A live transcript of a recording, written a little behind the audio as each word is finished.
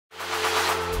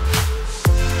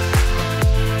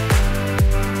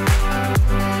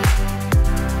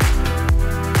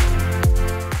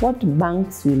What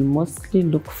banks will mostly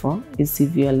look for is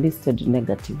if you are listed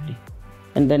negatively.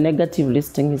 And the negative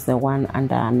listing is the one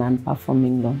under a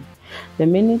non-performing loan. The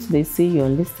minute they see you're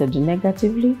listed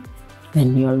negatively,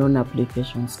 then your loan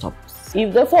application stops.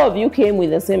 If the four of you came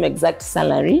with the same exact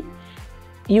salary,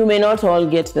 you may not all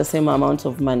get the same amount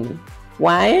of money.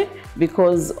 Why?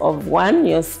 Because of one,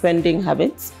 your spending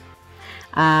habits.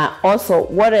 Also,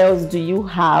 what else do you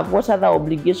have? What other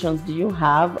obligations do you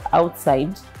have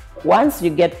outside? Once you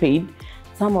get paid,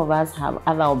 some of us have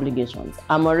other obligations.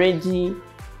 I'm already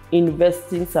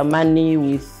investing some money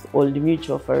with Old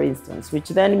Mutual, for instance, which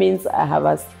then means I have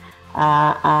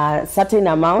a certain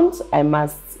amount I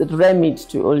must remit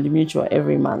to Old Mutual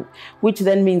every month, which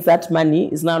then means that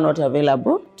money is now not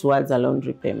available towards a loan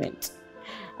repayment.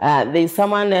 There's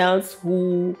someone else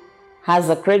who has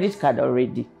a credit card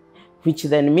already, which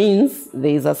then means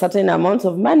there is a certain amount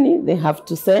of money they have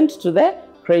to send to the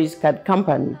credit card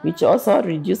company, which also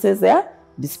reduces their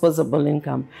disposable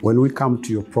income. When we come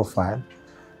to your profile,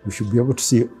 you should be able to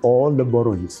see all the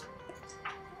borrowings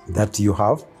that you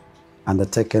have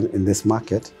undertaken in this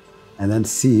market, and then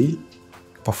see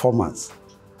performance,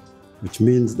 which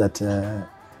means that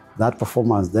that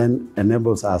performance then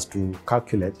enables us to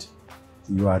calculate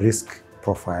your risk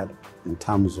profile in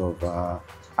terms of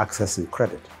accessing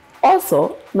credit.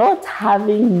 Also, not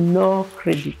having no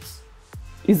credit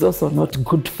is also not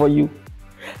good for you.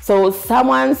 So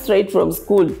someone straight from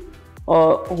school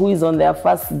or who is on their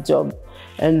first job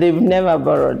and they've never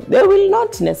borrowed, they will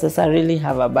not necessarily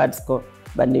have a bad score,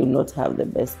 but they will not have the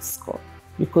best score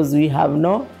because we have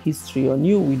no history on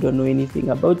you. We don't know anything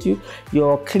about you.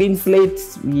 You're clean slate.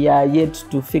 We are yet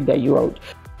to figure you out.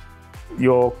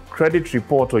 Your credit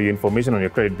report or your information on your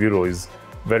credit bureau is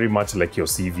very much like your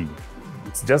CV.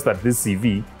 It's just that this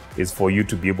CV is for you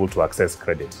to be able to access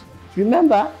credit.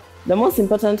 Remember, the most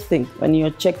important thing when you're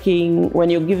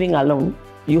giving a loan,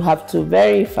 you have to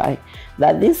verify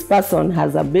that this person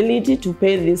has ability to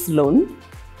pay this loan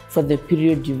for the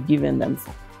period you've given them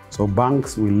for. So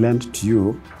banks will lend to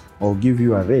you or give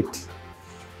you a rate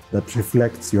that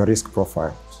reflects your risk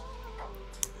profile.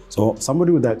 So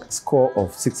somebody with a score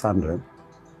of 600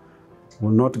 will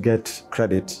not get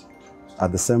credit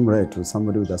at the same rate with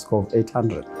somebody with a score of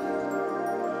 800.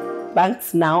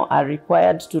 Banks now are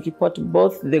required to report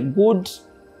both the good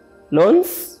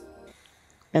loans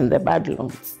and the bad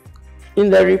loans. In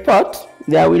the report,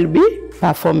 there will be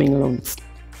performing loans.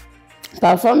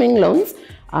 Performing loans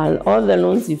are all the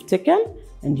loans you've taken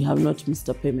and you have not missed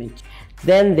a payment.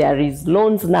 Then there is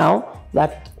loans now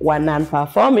that were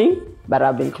non-performing but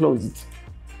have been closed.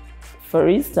 For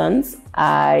instance,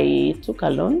 I took a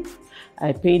loan.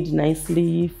 I paid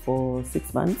nicely for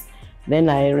 6 months. Then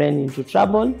I ran into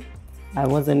trouble. I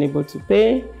wasn't able to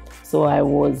pay, so I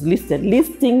was listed.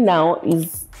 Listing now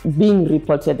is being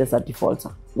reported as a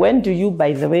defaulter. When do you,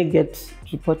 by the way, get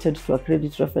reported to a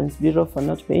credit reference bureau for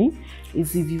not paying?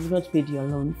 Is if you've not paid your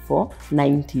loan for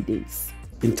 90 days.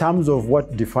 In terms of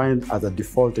what defined as a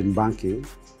default in banking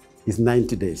is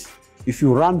 90 days. If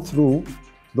you run through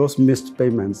those missed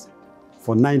payments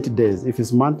for 90 days, if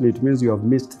it's monthly, it means you have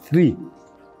missed 3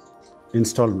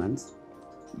 installments,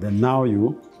 then now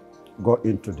you go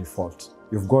into default.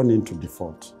 You've gone into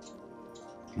default.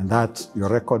 And that your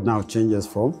record now changes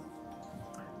from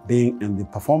being in the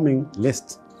performing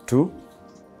list to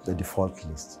the default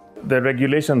list. The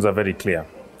regulations are very clear.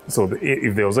 So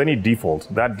if there was any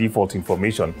default, that default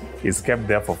information is kept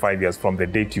there for 5 years from the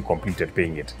date you completed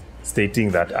paying it, stating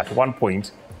that at one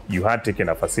point you had taken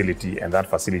a facility and that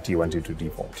facility went into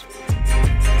default.